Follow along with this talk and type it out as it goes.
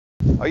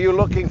Are you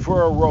looking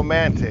for a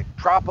romantic,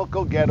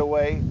 tropical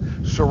getaway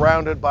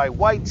surrounded by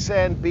white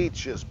sand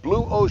beaches,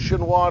 blue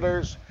ocean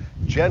waters,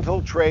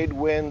 gentle trade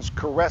winds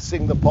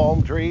caressing the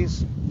palm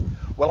trees?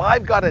 Well,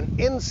 I've got an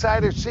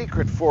insider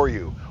secret for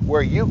you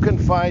where you can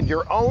find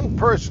your own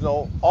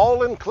personal,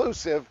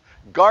 all-inclusive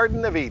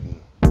Garden of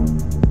Eden.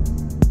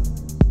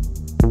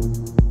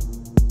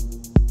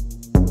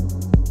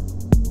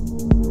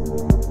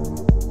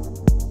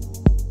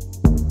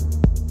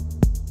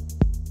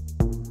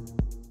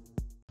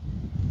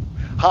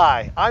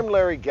 Hi, I'm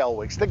Larry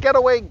Gelwigs, the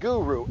Getaway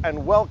Guru,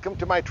 and welcome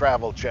to my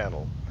travel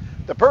channel.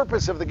 The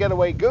purpose of the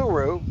Getaway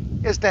Guru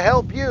is to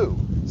help you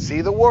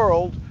see the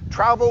world,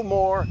 travel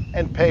more,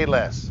 and pay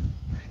less.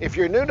 If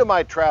you're new to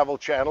my travel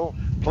channel,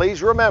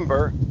 please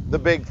remember the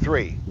big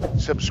three.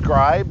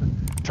 Subscribe,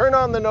 turn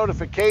on the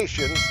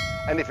notifications,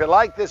 and if you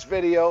like this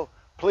video,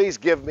 please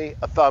give me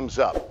a thumbs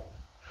up.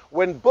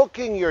 When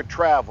booking your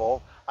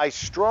travel, I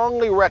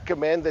strongly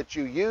recommend that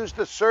you use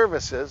the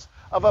services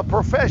of a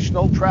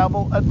professional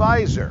travel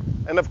advisor.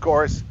 And of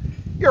course,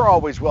 you're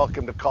always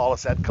welcome to call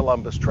us at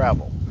Columbus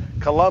Travel.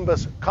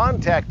 Columbus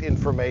contact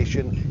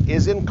information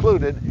is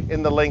included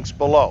in the links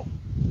below.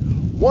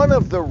 One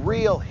of the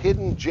real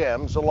hidden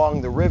gems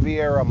along the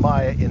Riviera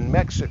Maya in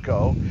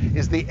Mexico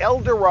is the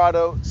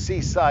Dorado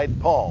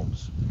Seaside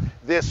Palms.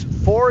 This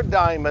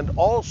 4-diamond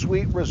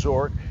all-suite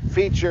resort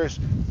features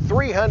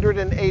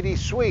 380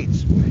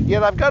 suites.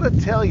 Yet I've got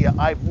to tell you,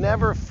 I've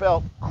never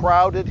felt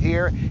crowded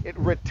here. It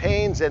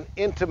retains an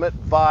intimate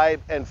vibe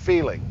and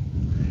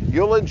feeling.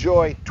 You'll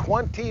enjoy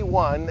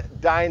 21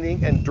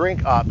 dining and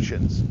drink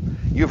options.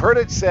 You've heard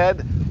it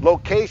said,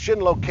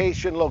 location,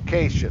 location,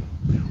 location.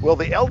 Well,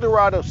 the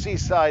Dorado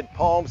Seaside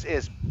Palms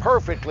is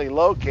perfectly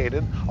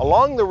located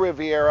along the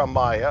Riviera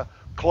Maya,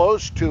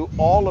 close to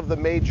all of the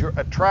major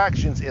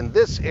attractions in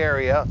this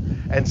area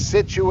and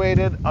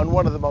situated on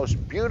one of the most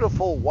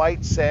beautiful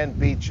white sand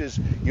beaches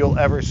you'll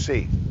ever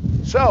see.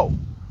 So,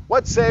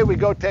 let's say we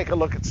go take a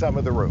look at some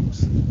of the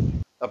rooms.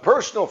 A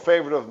personal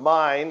favorite of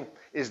mine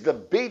is the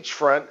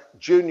Beachfront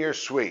Junior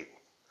Suite.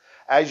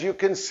 As you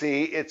can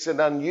see, it's an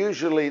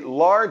unusually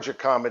large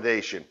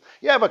accommodation.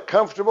 You have a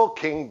comfortable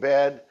king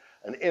bed,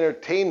 an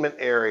entertainment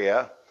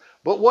area,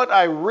 but what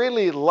I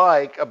really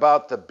like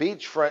about the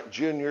Beachfront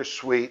Junior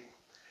Suite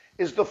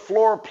is the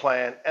floor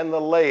plan and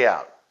the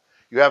layout.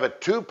 You have a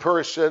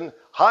 2-person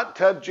hot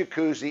tub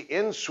jacuzzi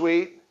in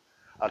suite,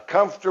 a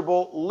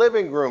comfortable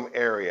living room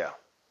area.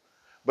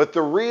 But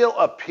the real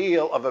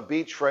appeal of a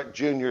Beachfront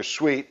Junior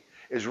Suite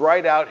is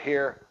right out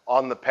here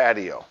on the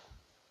patio.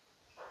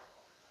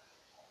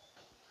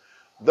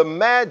 The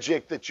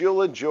magic that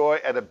you'll enjoy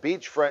at a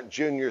Beachfront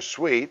Junior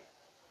Suite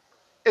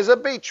is a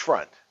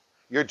beachfront.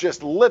 You're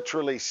just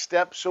literally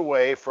steps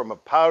away from a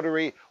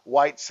powdery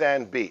white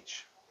sand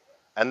beach.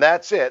 And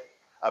that's it,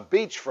 a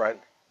Beachfront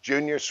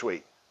Junior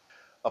Suite.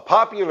 A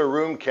popular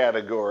room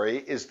category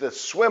is the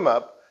Swim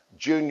Up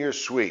Junior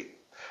Suite.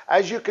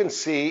 As you can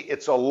see,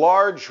 it's a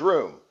large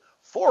room,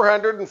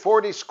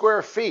 440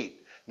 square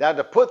feet. Now,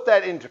 to put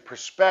that into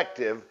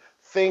perspective,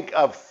 think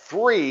of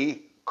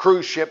 3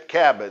 cruise ship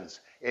cabins,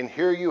 and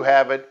here you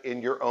have it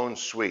in your own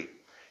suite.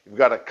 You've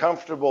got a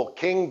comfortable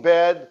king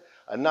bed,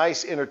 a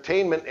nice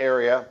entertainment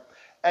area,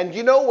 and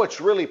you know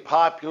what's really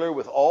popular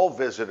with all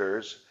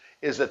visitors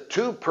is a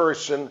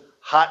 2-person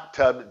hot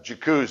tub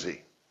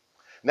jacuzzi.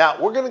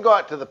 Now, we're going to go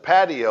out to the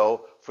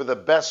patio for the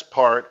best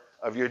part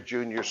of your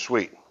junior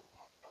suite.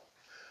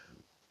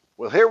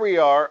 Well, here we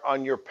are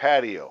on your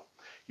patio.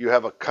 You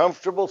have a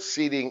comfortable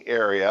seating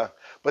area,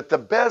 but the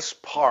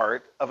best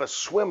part of a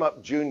Swim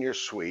Up Junior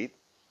Suite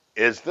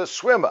is the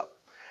Swim Up.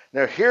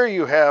 Now, here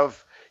you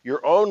have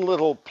your own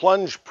little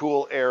plunge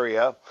pool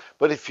area,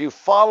 but if you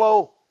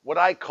follow what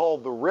I call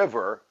the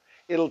river,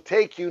 it'll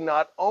take you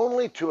not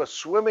only to a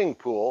swimming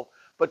pool,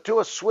 but to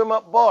a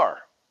swim-up bar.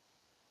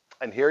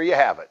 And here you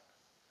have it,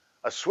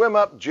 a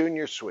swim-up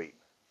junior suite.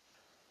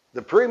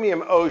 The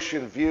premium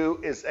ocean view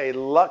is a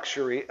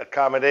luxury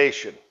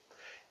accommodation.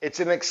 It's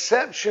an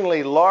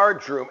exceptionally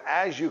large room,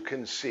 as you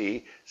can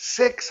see,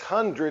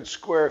 600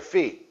 square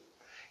feet.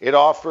 It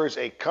offers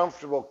a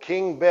comfortable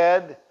king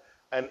bed,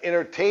 an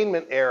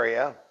entertainment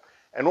area,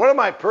 and one of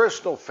my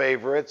personal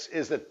favorites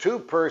is the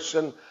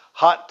 2-person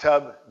hot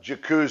tub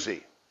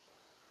jacuzzi.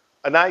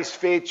 A nice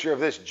feature of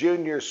this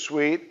junior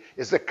suite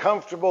is the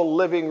comfortable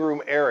living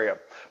room area.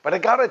 But I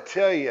gotta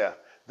tell you,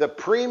 the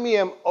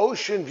premium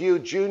ocean view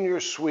junior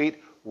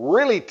suite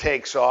really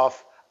takes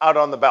off out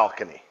on the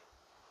balcony.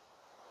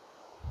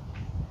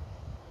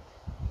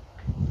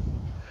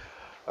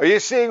 Are you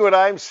seeing what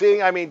I'm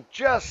seeing? I mean,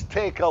 just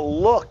take a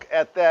look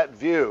at that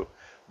view.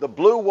 The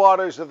blue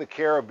waters of the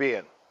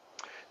Caribbean.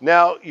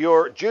 Now,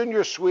 your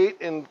junior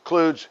suite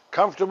includes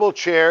comfortable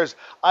chairs.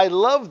 I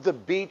love the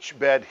beach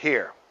bed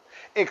here.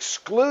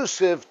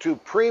 Exclusive to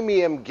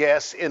premium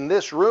guests in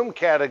this room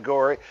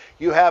category,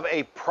 you have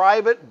a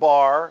private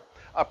bar,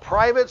 a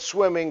private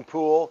swimming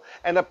pool,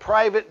 and a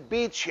private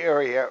beach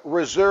area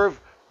reserved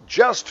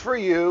just for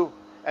you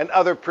and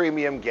other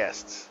premium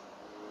guests.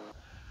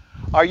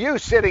 Are you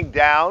sitting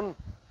down?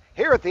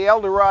 Here at the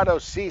Dorado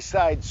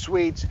Seaside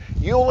Suites,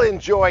 you'll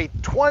enjoy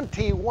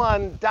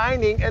 21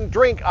 dining and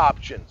drink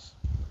options.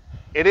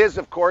 It is,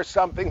 of course,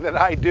 something that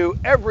I do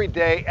every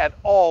day at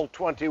all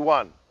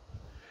 21.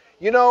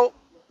 You know,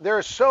 there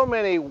are so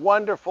many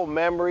wonderful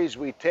memories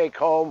we take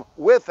home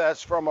with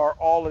us from our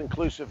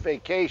all-inclusive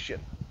vacation.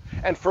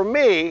 And for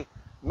me,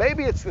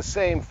 maybe it's the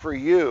same for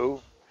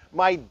you,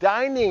 my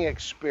dining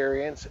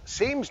experience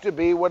seems to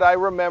be what I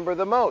remember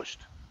the most.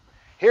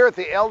 Here at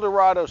the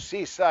Dorado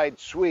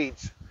Seaside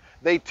Suites,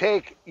 they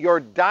take your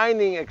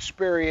dining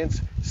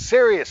experience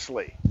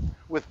seriously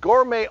with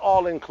Gourmet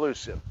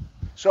All-Inclusive.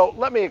 So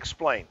let me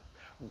explain.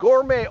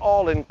 Gourmet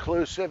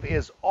All-Inclusive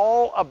is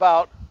all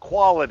about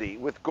quality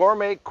with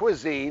gourmet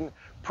cuisine,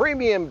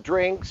 premium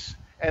drinks,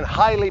 and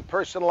highly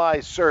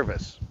personalized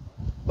service.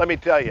 Let me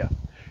tell you,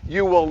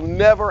 you will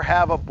never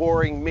have a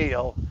boring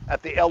meal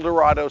at the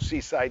Dorado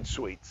Seaside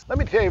Suites. Let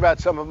me tell you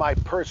about some of my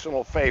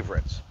personal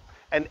favorites.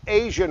 An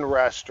Asian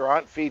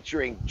restaurant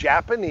featuring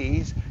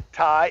Japanese,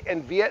 Thai,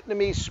 and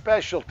Vietnamese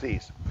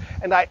specialties.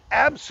 And I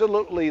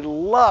absolutely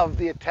love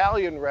the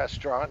Italian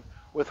restaurant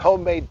with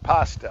homemade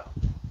pasta.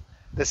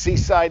 The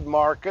Seaside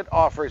Market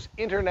offers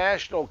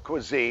international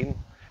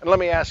cuisine. And let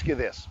me ask you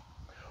this.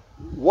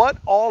 What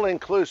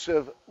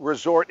all-inclusive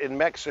resort in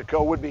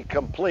Mexico would be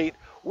complete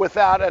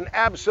without an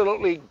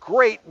absolutely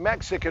great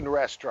Mexican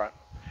restaurant?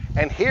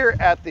 And here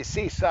at the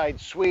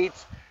Seaside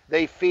Suites,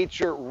 they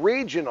feature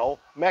regional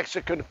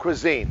Mexican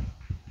cuisine.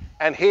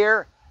 And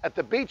here at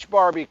the Beach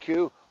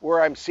Barbecue,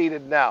 where I'm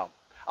seated now,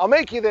 I'll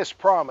make you this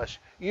promise.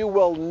 You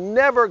will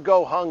never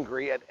go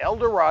hungry at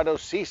Dorado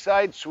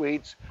Seaside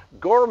Suites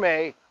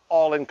Gourmet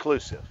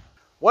All-Inclusive.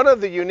 One of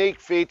the unique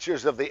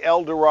features of the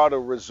Dorado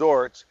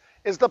resorts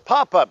is the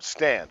pop-up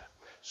stand.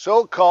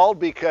 So called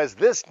because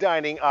this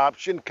dining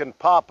option can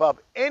pop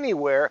up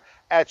anywhere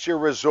at your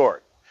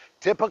resort.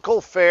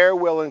 Typical fare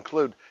will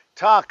include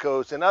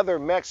tacos and other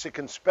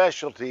Mexican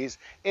specialties,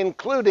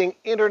 including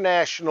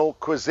international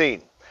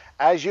cuisine.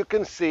 As you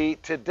can see,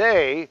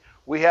 today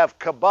we have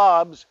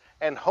kebabs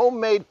and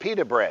homemade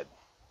pita bread.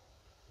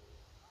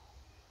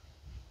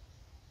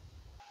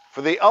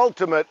 For the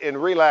ultimate in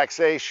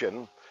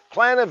relaxation,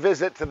 plan a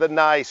visit to the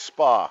Nice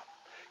Spa.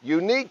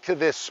 Unique to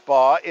this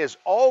spa is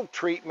all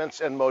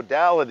treatments and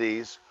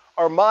modalities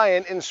are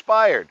Mayan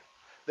inspired.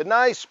 The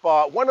Nice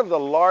Spa, one of the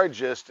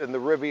largest in the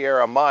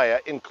Riviera Maya,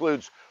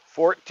 includes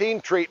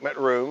 14 treatment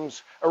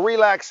rooms, a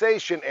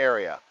relaxation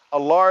area, a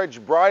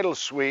large bridal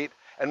suite,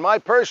 and my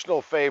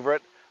personal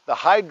favorite, the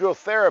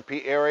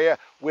hydrotherapy area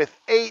with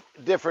 8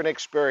 different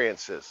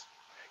experiences.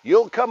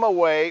 You'll come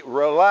away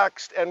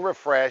relaxed and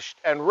refreshed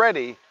and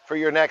ready for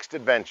your next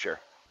adventure.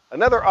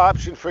 Another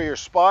option for your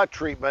spa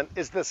treatment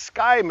is the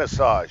sky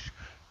massage,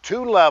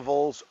 2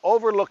 levels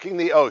overlooking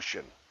the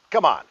ocean.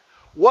 Come on,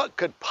 what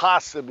could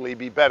possibly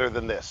be better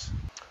than this?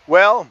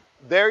 Well,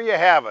 there you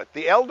have it,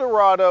 the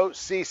Dorado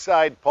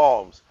Seaside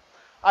Palms.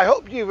 I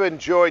hope you've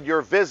enjoyed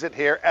your visit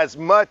here as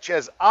much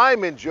as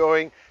I'm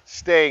enjoying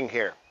staying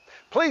here.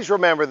 Please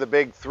remember the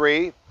big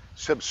 3,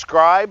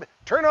 subscribe,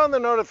 turn on the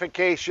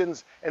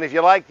notifications, and if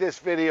you like this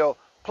video,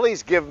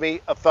 please give me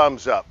a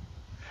thumbs up.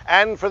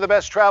 And for the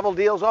best travel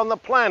deals on the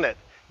planet,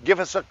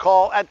 give us a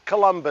call at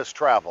Columbus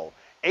Travel,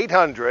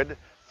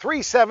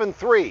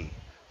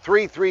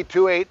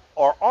 800-373-3328,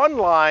 or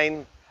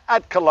online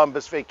at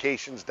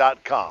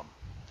columbusvacations.com.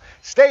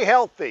 Stay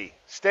healthy,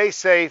 stay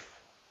safe,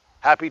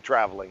 happy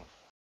traveling.